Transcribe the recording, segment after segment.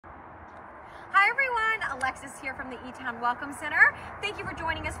Hi everyone, Alexis here from the E-Town Welcome Center. Thank you for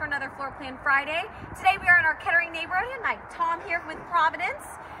joining us for another Floor Plan Friday. Today we are in our Kettering neighborhood and I have Tom here with Providence.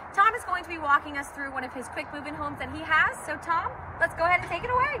 Tom is going to be walking us through one of his quick move-in homes that he has. So Tom, let's go ahead and take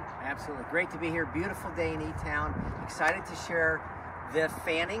it away. Absolutely, great to be here. Beautiful day in E-Town. Excited to share the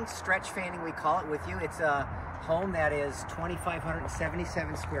fanning, stretch fanning we call it, with you. It's a home that is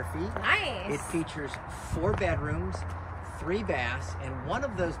 2,577 square feet. Nice. It features 4 bedrooms, 3 baths, and one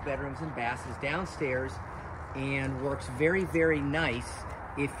of those bedrooms and baths is downstairs and works very, very nice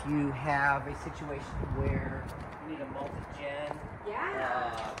if you have a situation where you need a multi-gen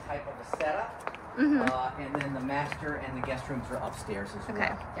type of a setup. And then the master and the guest rooms are upstairs as well.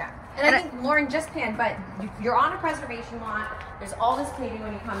 Okay, yeah. And I think Lauren just panned, but you're on a preservation lot. There's all this paving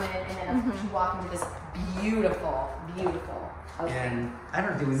when you come in, and then of course you walk into this beautiful, beautiful. And I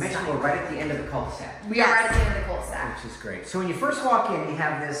don't know, did we mention we're right at the end of the cul-de-sac? We are right at the end of the cul-de-sac. Which is great. So when you first walk in, you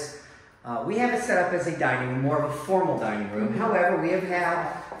have this, we have it set up as a dining room, more of a formal dining room. However, we have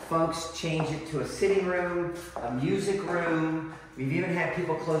had folks change it to a sitting room, a music room. We've even had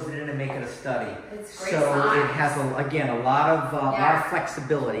people close it in and make it a study. It's great so size. It has, again, a lot of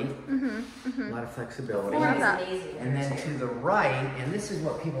flexibility. A lot of flexibility. Amazing. And then to the right, and this is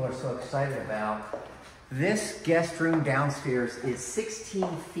what people are so excited about, this guest room downstairs is 16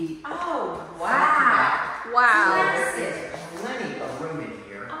 feet. Oh, wow. Wow. So there is plenty of room in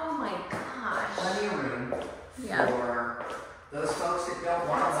here. Oh my gosh. Plenty of room for those folks that don't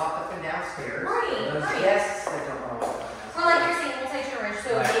want to walk up and downstairs. Those guests that don't want to walk up and downstairs. Well, like you're saying, multi-generational.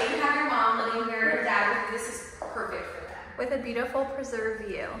 So maybe you have your mom living here, your dad with you. This is perfect for them. With a beautiful preserved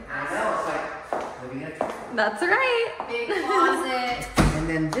view. I know, it's like living in a trailer. That's right. Big closet. And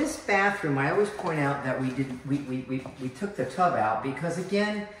then this bathroom, I always point out that we took the tub out because,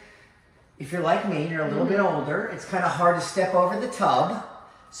 again, if you're like me, you're a little bit older, it's kind of hard to step over the tub.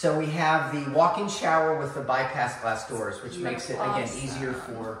 So we have the walk-in shower with the bypass glass doors, which makes it, again, easier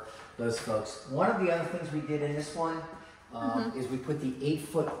for those folks. One of the other things we did in this one is we put the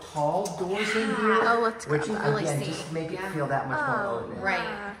 8-foot tall doors in here, which again just make it feel that much more open.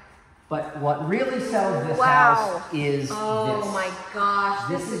 Right. But what really sells this house is this. Oh my gosh.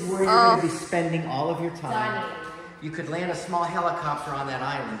 This is where you're going to be spending all of your time. Stunning. You could land a small helicopter on that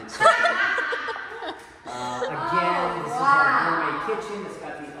island. Again, this is our gourmet kitchen. It's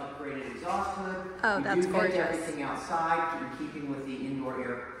got the upgraded exhaust hood. Oh, that's gorgeous. Everything outside in keeping with the indoor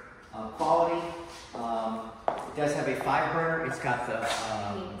air quality. It does have a 5-burner. It's got the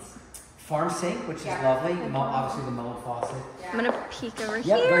farm sink, which is lovely. Obviously the Moen faucet. I'm going to peek over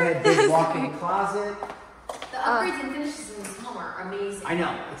here. Yep, go ahead. Big walk-in closet. The upgrades and finishes in this home are amazing. I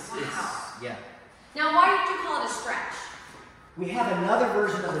know. It's Now, why did you call it a stretch? We have another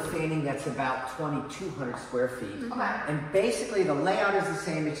version of the fanning that's about 2,200 square feet. Okay. And basically the layout is the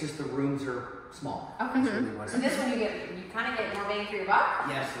same, it's just the rooms are small. Okay. That's really what it So is. this one you kind of get more bang for your buck?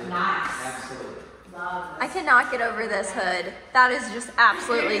 Yes, absolutely. Nice. Absolutely. Love I this. cannot get over this hood. That is just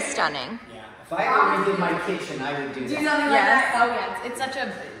absolutely stunning. Yeah. If I ever redid my kitchen, I would do that. Do something like that? Oh yeah, it's such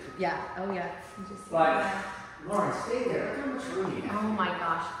a, oh yeah. Just But, Lauren, stay there. Look how much room you have. oh my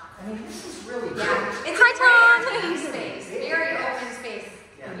gosh. I mean, this is really big. It's Hi, a great space. Very open space.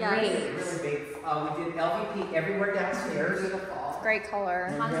 Yeah, really big. We did LVP everywhere downstairs. Great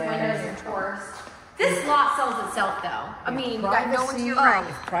color. Tons of windows, of course. This lot sells itself though. I mean, you got no one to your right.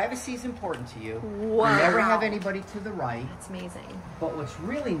 If privacy is important to you, Wow. you never have anybody to the right. That's amazing. But what's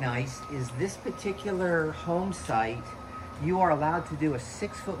really nice is this particular home site, you are allowed to do a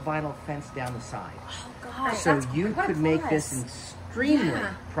 6-foot vinyl fence down the side. Oh gosh. So you could make this extremely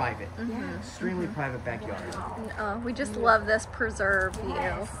private, extremely private backyard. We just love this preserved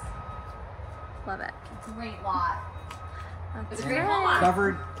view. Love it. Great lot. That's It's a great home lot.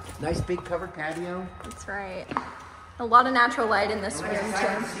 Covered, nice big covered patio. That's right. A lot of natural light in this room I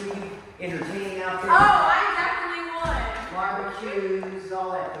can too. see you entertaining out there. Oh, I definitely would. Barbecues,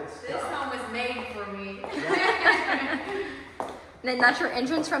 all that good stuff. This home was made for me. And then that's your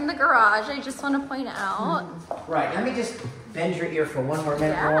entrance from the garage. I just want to point out. Right, let me just bend your ear for one more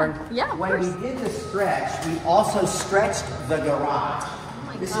minute, Yeah. Lauren. Yeah, of When course. we did the stretch, we also stretched the garage.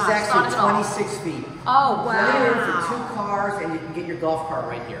 This is gosh, actually not at all. 26 feet. Oh Plenty of room wow. for 2 cars, and you can get your golf cart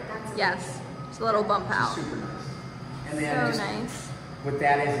right here. Yes. It's a little bump out. Super nice. And then So just nice. what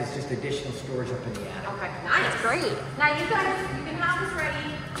that is just additional storage up in the attic. Okay, nice. It's great. Now you guys, you can have this ready.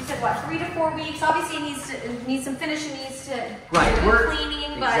 You said what, 3 to 4 weeks? Obviously, it needs some finishing, needs to Right,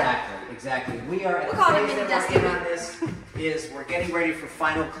 cleaning, but exactly. We are at We'll call it the phase mini that dusting. we're in on this is we're getting ready for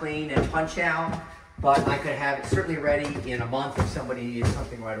final clean and punch out, but I could have it certainly ready in a month if somebody needs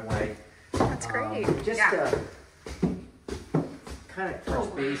something right away. That's great. Just kind of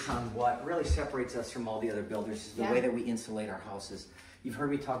touch base on what really separates us from all the other builders is the way that we insulate our houses. You've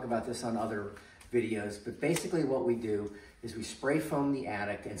heard me talk about this on other videos, but basically what we do is we spray foam the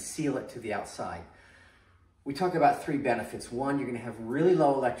attic and seal it to the outside. We talk about 3 benefits. One, you're going to have really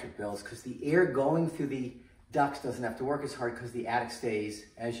low electric bills because the air going through the ducts doesn't have to work as hard because the attic stays,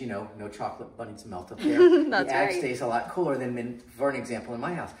 as you know, no chocolate bunnies melt up there. The attic stays a lot cooler than, for an example, in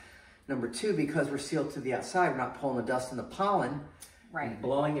my house. Number 2, because we're sealed to the outside, we're not pulling the dust and the pollen and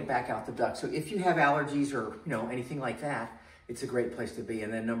blowing it back out the duct. So if you have allergies or anything like that, it's a great place to be.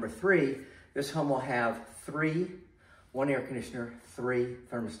 And then number 3, this home will have 1 air conditioner, 3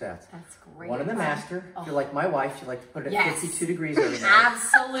 thermostats. That's great. 1 in the master. If you're like my wife, you like to put it at 52 degrees every night.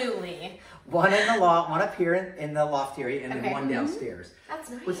 Absolutely. 1 in the loft, 1 up here in the loft area, and then 1 downstairs. That's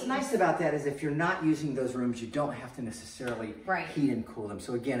nice. What's nice about that is if you're not using those rooms, you don't have to necessarily heat and cool them.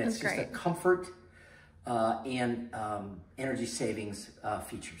 So again, it's just a comfort and energy savings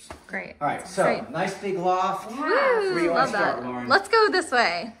features. Great. All right, so nice big loft. Woo, Where do you want love to start, that. Lauren? Let's go this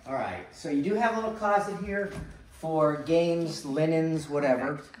way. All right, so you do have a little closet here for games, linens,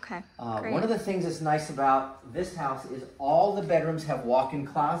 whatever. Okay, one of the things that's nice about this house is all the bedrooms have walk-in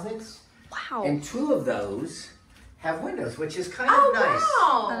closets. Wow. And 2 of those have windows, which is kind of nice.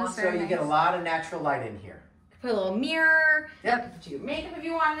 Wow. So you get a lot of natural light in here. Put a little mirror. Yep. Put your makeup if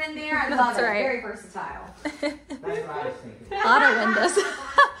you want it in there. I love it. Very versatile. That's what I was thinking. A lot of windows.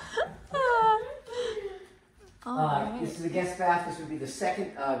 This is the guest bath. This would be the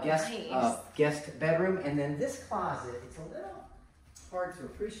second guest bedroom. And then this closet, it's a little hard to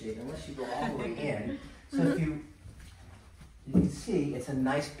appreciate unless you go all the way in. So if you can see, it's a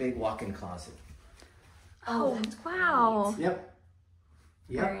nice big walk-in closet. Oh, wow. Yep.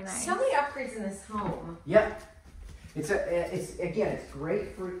 Very nice. So many upgrades in this home. Yep. It's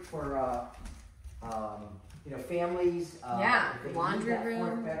great for families. Laundry room.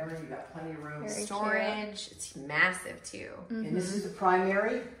 4th bedroom, you got plenty of room. Storage. It's massive too. And this is the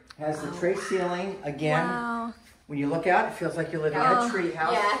primary. Has the tray ceiling again. Wow. When you look out, it feels like you're living in a tree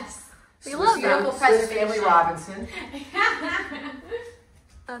house. Yes. We love that. Swiss Family Robinson.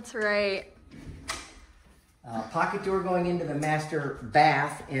 That's right. Pocket door going into the master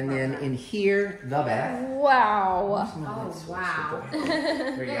bath, and then in here, the bath. Wow. Oh, wow.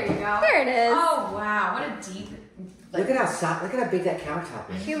 There you go. There it is. Oh, wow. What a deep. Look at how big that countertop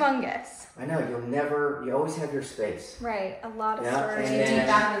is. Humongous. I know, you always have your space. Right, a lot of Yeah, storage. and then- Deep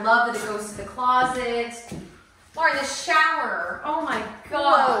bath. I love that it goes to the closet. Or the shower. Oh my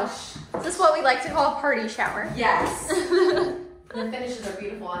gosh. Is this what we like to call a party shower? Yes. The finishes are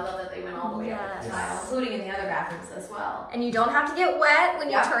beautiful. I love that they went all the way up the tile, including in the other bathrooms as well. And you don't have to get wet when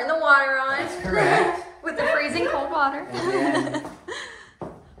you turn the water on. That's correct. With the freezing cold water. And then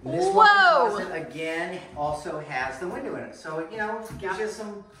this walk-in closet again also has the window in it, so it gives you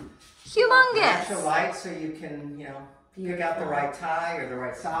some natural light, so you can pick out the right tie or the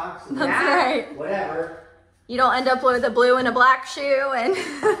right socks. That's right. Whatever. You don't end up with a blue and a black shoe and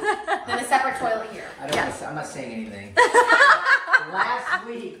then a separate toilet here. I'm not saying anything. Last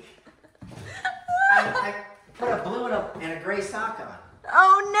week, I put a blue and a gray sock on.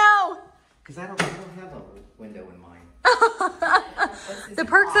 Oh no! Because I don't have a window in mine. The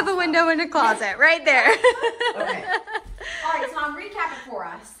perks of a window in a closet, right there. Okay. All right, Tom, recap it for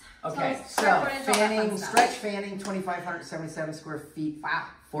us. Okay, so stretch fanning, 2,577 square feet. Wow.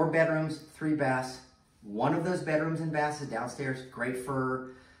 4 bedrooms, 3 baths. 1 of those bedrooms and baths is downstairs. Great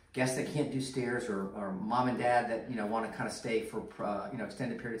for guests that can't do stairs or mom and dad that want to kind of stay for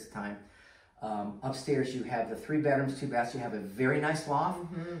extended periods of time. Upstairs you have the 3 bedrooms, 2 baths. You have a very nice loft,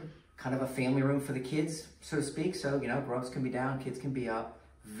 kind of a family room for the kids, so to speak. So grown-ups can be down, kids can be up.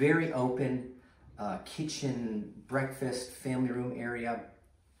 Very open kitchen, breakfast, family room area.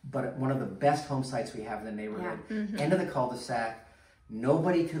 But one of the best home sites we have in the neighborhood. End of the cul-de-sac.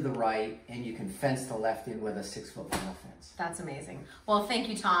 Nobody to the right, and you can fence the left in with a 6-foot vinyl fence. That's amazing. Well, thank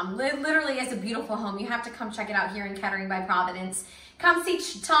you, Tom. Literally is a beautiful home. You have to come check it out here in Kettering by Providence. Come see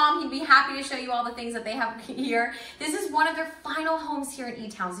Tom. He'd be happy to show you all the things that they have here. This is one of their final homes here in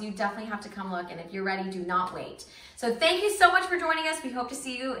E-Town, so you definitely have to come look, and if you're ready, do not wait. So thank you so much for joining us. We hope to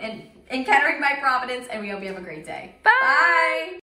see you in Kettering by Providence, and we hope you have a great day. Bye. Bye.